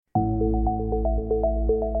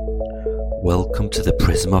Welcome to the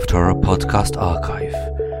Prism of Torah podcast archive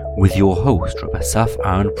with your host, Rabbi Asaf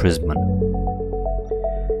Aaron Prisman.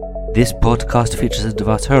 This podcast features a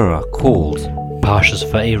Dvar Torah called Parshas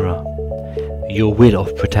Vaera, your will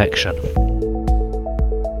of protection.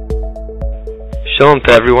 Shalom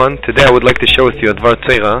to everyone. Today I would like to share with you a Dvar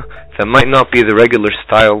Torah that might not be the regular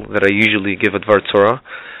style that I usually give a Dvar Torah,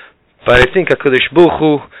 but I think HaKadosh Baruch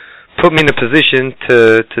Hu put me in a position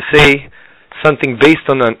to say something based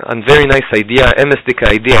on a very nice idea, emesdik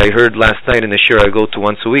idea I heard last night in a shir I go to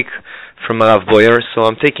once a week from Rav Boyer. So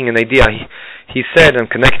I'm taking an idea. He said, I'm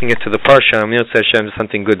connecting it to the Parsha, Amir Hashem,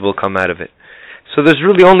 something good will come out of it. So there's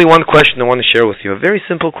really only one question I want to share with you, a very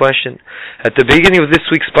simple question. At the beginning of this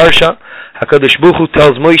week's Parsha, HaKadosh Baruch Hu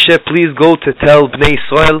tells Moshe, please go to tell Bnei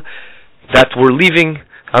Israel that we're leaving.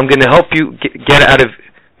 I'm going to help you get out of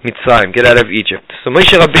Mitzrayim, get out of Egypt. So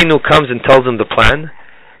Moshe Rabbeinu comes and tells them the plan.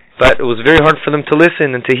 But it was very hard for them to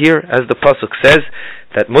listen and to hear, as the Pasuk says,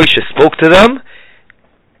 that Moshe spoke to them,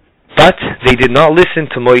 but they did not listen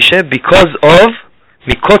to Moshe because of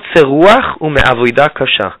mikotzer ruach u'me'avodah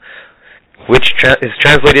kasha, which is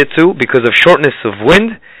translated to because of shortness of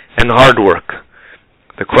wind and hard work.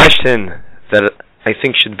 The question that I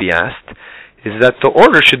think should be asked is that the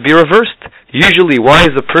order should be reversed. Usually, why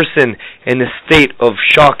is a person in a state of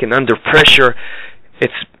shock and under pressure?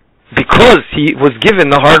 It's because he was given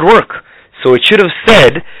the hard work. So it should have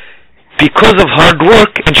said, because of hard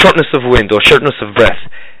work and shortness of wind, or shortness of breath.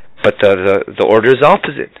 But the order is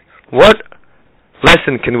opposite. What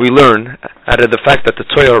lesson can we learn out of the fact that the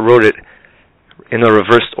Torah wrote it in a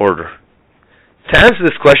reversed order? To answer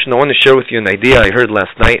this question, I want to share with you an idea I heard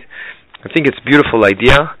last night. I think it's a beautiful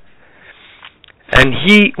idea. And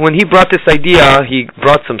when he brought this idea, he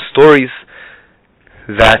brought some stories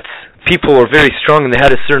that people were very strong and they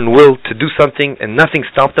had a certain will to do something and nothing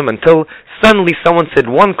stopped them until suddenly someone said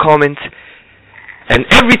one comment and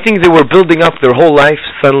everything they were building up their whole life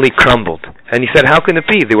suddenly crumbled. And he said, how can it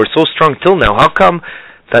be? They were so strong till now. How come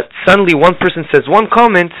that suddenly one person says one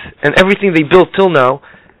comment and everything they built till now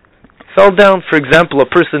fell down? For example, a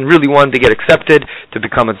person really wanted to get accepted to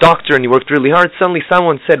become a doctor and he worked really hard. Suddenly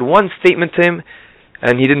someone said one statement to him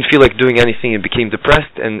and he didn't feel like doing anything and became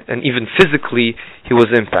depressed, and even physically he was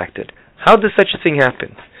impacted. How does such a thing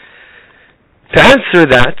happen? To answer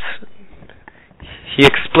that, he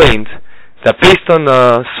explained that based on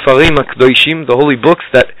Sfarim HaKadoshim, the holy books,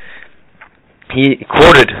 that he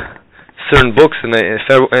quoted certain books, and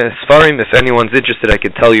Sfarim, if anyone's interested, I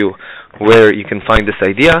can tell you where you can find this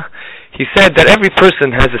idea. He said that every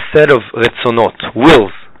person has a set of retzonot,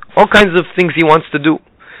 wills, all kinds of things he wants to do,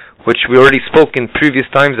 which we already spoke in previous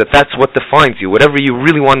times, that's what defines you. Whatever you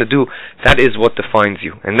really want to do, that is what defines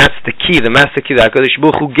you. And that's the key, the master key that HaKadosh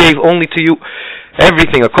Baruch Hu gave only to you.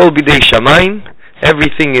 Everything, Akol Bidei Shamayim,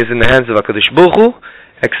 everything is in the hands of HaKadosh Baruch Hu,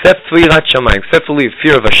 except for Yirat Shamayim, except for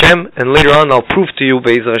fear of Hashem. And later on I'll prove to you,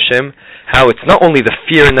 Be'ezer Hashem, how it's not only the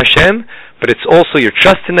fear in Hashem, but it's also your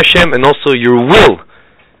trust in Hashem and also your will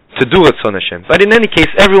to do what's on Hashem. But in any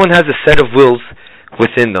case, everyone has a set of wills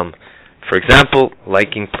within them. For example,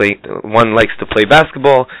 one likes to play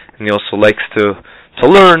basketball, and he also likes to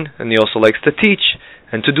learn, and he also likes to teach,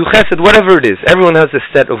 and to do chesed, whatever it is. Everyone has a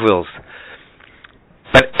set of wills.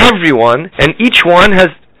 But everyone, and each one has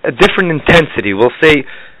a different intensity. We'll say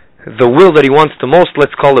the will that he wants the most,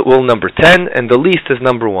 let's call it will number 10, and the least is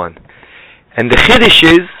number 1. And the chiddush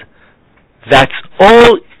is that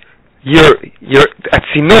all your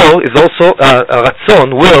atzino is also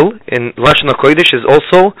ratzon, will, in Lashon HaKodesh is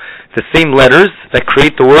also the same letters that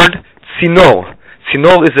create the word tzino.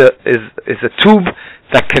 Tzino is a tube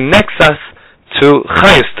that connects us to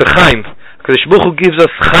chayus, to chaim. Kadosh Baruch Hu gives us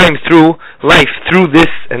chaim through life, through this,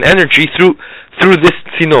 and energy through this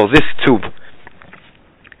tzino, this tube.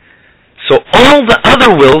 So all the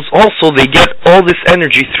other wills also, they get all this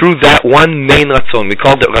energy through that one main ratzon. We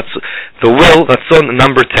call it the will ratzon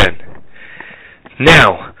number 10.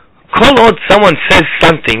 Now, kol od someone says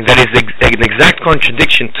something that is an exact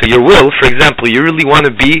contradiction to your will. For example, you really want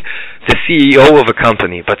to be the CEO of a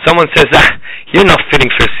company, but someone says, you're not fitting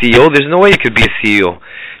for a CEO, there's no way you could be a CEO.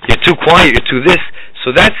 You're too quiet, you're too this.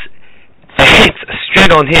 So that's a hit, a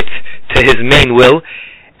straight-on hit to his main will,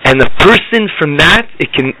 and a person from that,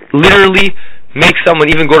 it can literally make someone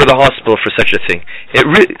even go to the hospital for such a thing.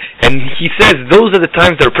 And he says those are the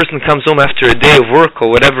times that a person comes home after a day of work or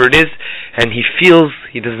whatever it is, and he feels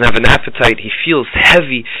he doesn't have an appetite, he feels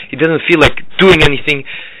heavy, he doesn't feel like doing anything.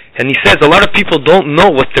 And he says a lot of people don't know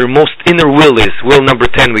what their most inner will is, will number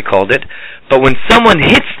 10 we called it. But when someone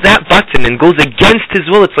hits that button and goes against his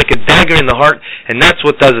will, it's like a dagger in the heart, and that's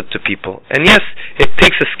what does it to people. And yes, it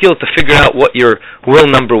takes a skill to figure out what your will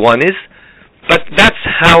number 1 is, But that's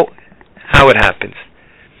how it happens.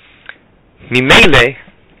 Mimele,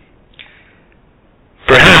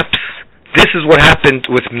 perhaps this is what happened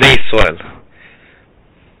with Bnei Yisrael.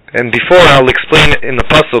 And before I'll explain in the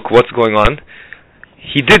pasuk what's going on,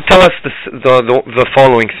 he did tell us the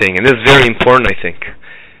following thing, and this is very important, I think.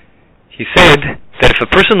 He said that if a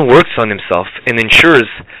person works on himself and ensures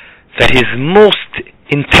that his most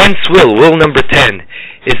intense will number 10,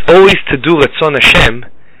 is always to do Ratzon Hashem,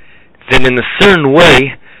 then in a certain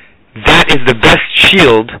way, that is the best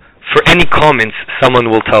shield for any comments someone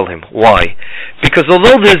will tell him. Why? Because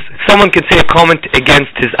although someone can say a comment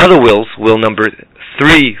against his other wills, will number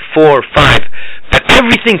 3, 4, 5, but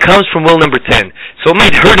everything comes from will number 10. So it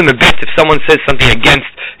might hurt him a bit if someone says something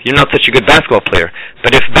against, you're not such a good basketball player.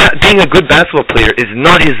 But if being a good basketball player is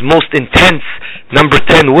not his most intense number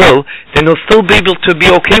 10 will, then he'll still be able to be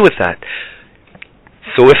okay with that.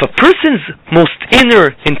 So if a person's most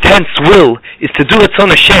inner, intense will is to do Ratzon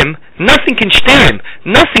Hashem, nothing can stare him.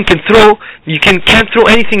 Nothing can can't throw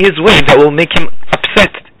anything his way that will make him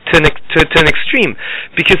upset to an extreme.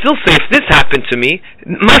 Because he'll say, if this happened to me,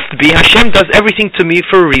 it must be Hashem does everything to me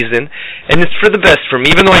for a reason, and it's for the best for me,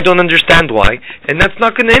 even though I don't understand why, and that's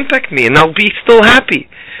not going to impact me, and I'll be still happy.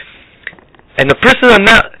 And the person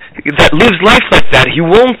that lives life like that, he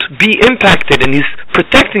won't be impacted, and he's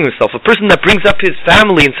protecting himself. A person that brings up his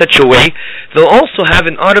family in such a way, they'll also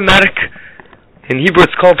have an automatic, in Hebrew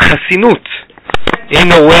it's called chasinut.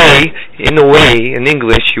 In a way, in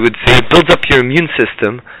English you would say, it builds up your immune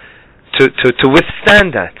system to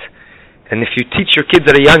withstand that. And if you teach your kids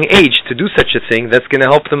at a young age to do such a thing, that's going to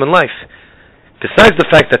help them in life. Besides the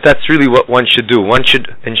fact that that's really what one should do, one should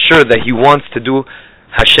ensure that he wants to do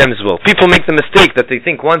Hashem's will. People make the mistake that they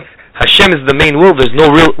think once Hashem is the main will, there's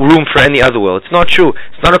no real room for any other will. It's not true.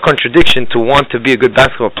 It's not a contradiction to want to be a good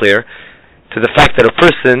basketball player, to the fact that a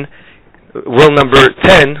person, will number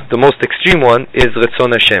 10, the most extreme one, is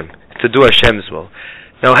Ratzon Hashem, to do Hashem's will.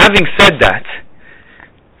 Now, having said that,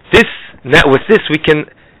 with this we can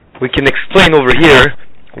explain over here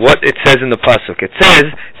what it says in the pasuk. It says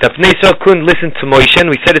that Bnei Yisrael couldn't listen to Moshe, and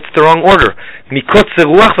we said it's the wrong order. Mikotzer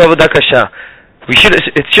ruach v'avodah kasha.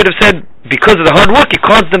 It should have said, because of the hard work, it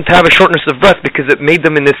caused them to have a shortness of breath, because it made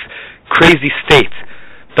them in this crazy state.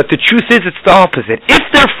 But the truth is, it's the opposite. If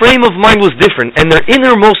their frame of mind was different, and their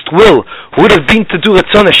innermost will would have been to do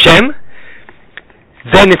Ratzon Hashem,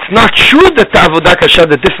 then it's not true that the Avodah Kasha,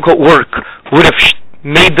 the difficult work, would have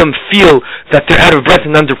made them feel that they're out of breath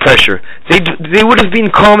and under pressure. They would have been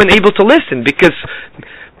calm and able to listen, because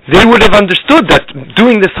they would have understood that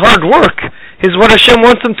doing this hard work is what Hashem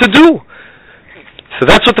wants them to do. So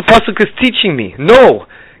that's what the pasuk is teaching me. No,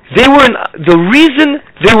 the reason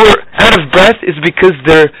they were out of breath is because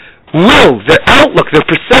their will, their outlook, their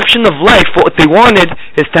perception of life, what they wanted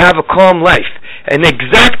is to have a calm life. An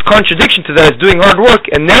exact contradiction to that is doing hard work,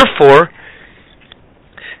 and therefore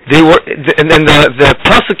the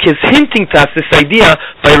pasuk is hinting to us this idea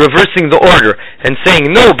by reversing the order and saying,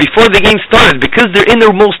 no, before the game started, because their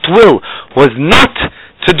innermost will was not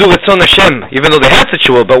to do Ratzon Hashem, even though they had such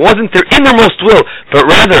a will, but wasn't their innermost will, but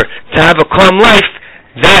rather to have a calm life,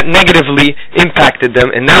 that negatively impacted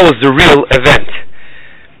them, and that was the real event.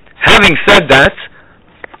 Having said that,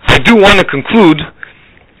 I do want to conclude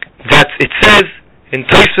that it says in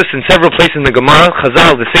Tosfos in several places in the Gemara,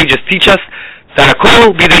 Chazal, the sages teach us that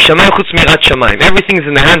everything is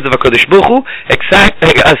in the hands of HaKadosh Baruch Hu,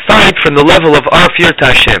 aside from the level of our fear to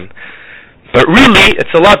Hashem. But really,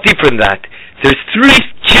 it's a lot deeper than that. There's 3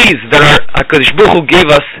 keys that HaKadosh Baruch Hu gave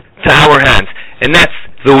us to our hands, and that's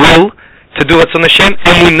the will to do what's on Hashem,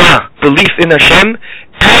 emunah, belief in Hashem,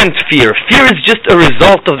 and fear. Fear is just a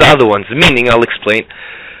result of the other ones, meaning, I'll explain.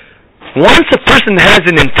 Once a person has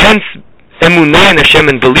an intense emunah in Hashem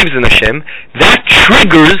and believes in Hashem, that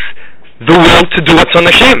triggers the will to do what's on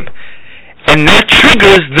Hashem. And that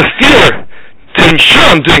triggers the fear to ensure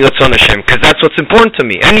I'm doing what's on Hashem, because that's what's important to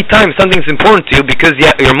me. Anytime something's important to you, because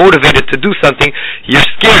you're motivated to do something, you're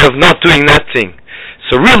scared of not doing that thing.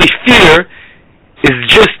 So really, fear is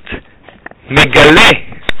just megaleh,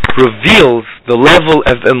 reveals the level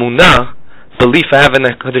of emunah, belief I have in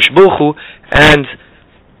HaKadosh Baruch Hu, and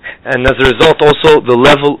as a result also the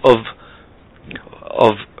level of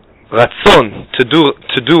ratzon to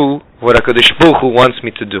do what HaKadosh Baruch Hu wants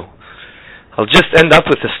me to do. I'll just end up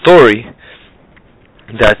with a story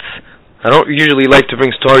that I don't usually like to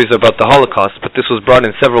bring stories about the Holocaust, but this was brought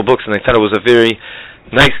in several books, and I thought it was a very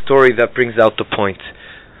nice story that brings out the point.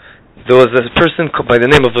 There was a person by the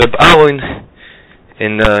name of Reb Aaron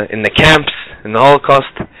in the camps in the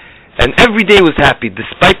Holocaust, and every day was happy,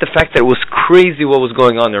 despite the fact that it was crazy what was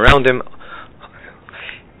going on around him.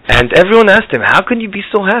 And everyone asked him, how can you be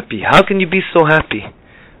so happy? How can you be so happy?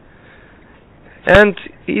 And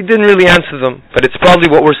he didn't really answer them, but it's probably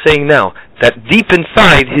what we're saying now, that deep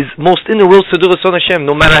inside, his most inner will to do Ratzon Hashem,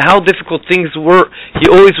 no matter how difficult things were, he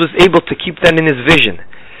always was able to keep that in his vision.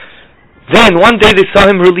 Then one day they saw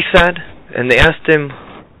him really sad, and they asked him,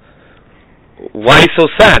 why so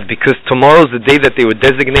sad? Because tomorrow's the day that they were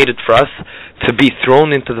designated for us to be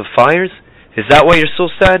thrown into the fires? Is that why you're so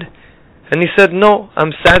sad? And he said, no,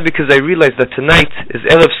 I'm sad because I realized that tonight is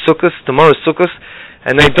Erev Sukkot, tomorrow is Sukkot,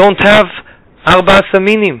 and I don't have Arba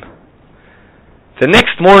Saminim. The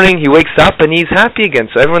next morning he wakes up and he's happy again.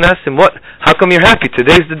 So everyone asks him, what? How come you're happy?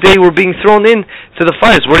 Today's the day we're being thrown in to the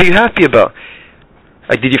fires. What are you happy about?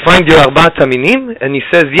 Did you find your Arba Saminim? And he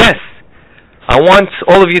says, yes. I want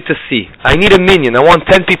all of you to see. I need a minion. I want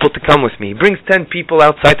 10 people to come with me. He brings 10 people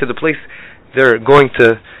outside to the place they're going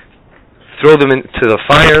to throw them into the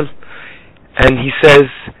fire. And he says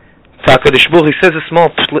to HaKadosh Baruch Hu, he says a small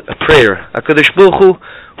prayer. HaKadosh Baruch Hu,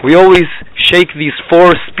 we always shake these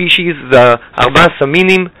 4 species, the Arba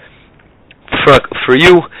Saminim, for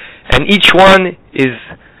you. And each one is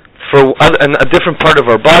for a different part of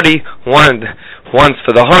our body. One's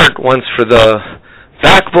for the heart, one's for the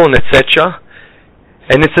backbone, etc.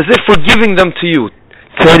 And it's as if we're giving them to you.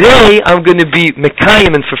 Today, I'm going to be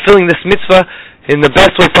Mekayim and fulfilling this mitzvah in the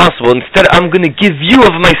best way possible. Instead, I'm going to give you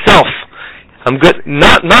of myself. I'm good.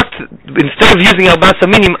 Not instead of using Arba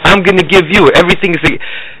Saminim, I'm going to give you everything.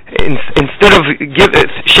 Instead of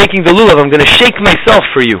shaking the lulav, I'm going to shake myself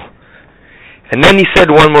for you. And then he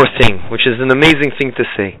said one more thing, which is an amazing thing to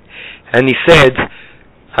say. And he said,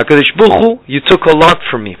 HaKadosh Baruch Hu, you took a lot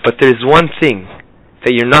from me, but there's one thing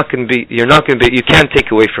that you can't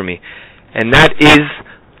take away from me, and that is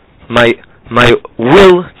my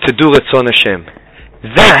will to do Ratzon Hashem.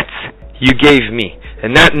 That you gave me,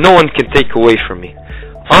 and that no one can take away from me.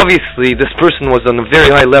 Obviously, this person was on a very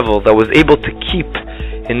high level that was able to keep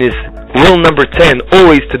in his will number 10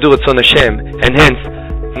 always to do Ratzon Hashem, and hence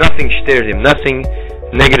nothing stirred him, nothing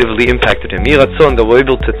negatively impacted him. Yiratzon, that we're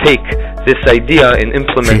able to take this idea and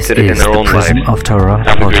implement it in our own lives. This is the Prism of Torah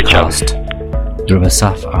podcast. Rabbi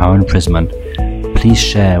Asaf Aaron Prisman. Please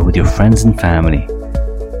share with your friends and family.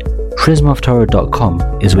 prismoftorah.com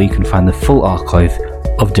is where you can find the full archive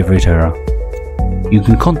of Divrei Torah. You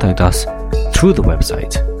can contact us through the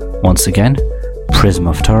website. Once again,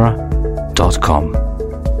 prismoftorah.com.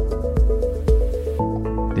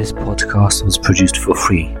 This podcast was produced for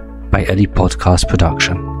free by Eli Podcast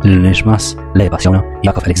Production. L'Nishmas, Leibas Yona,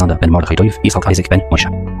 Yaakov Alexander Ben Mordechai Toiv, Yitzhak Isaac Ben Moshe.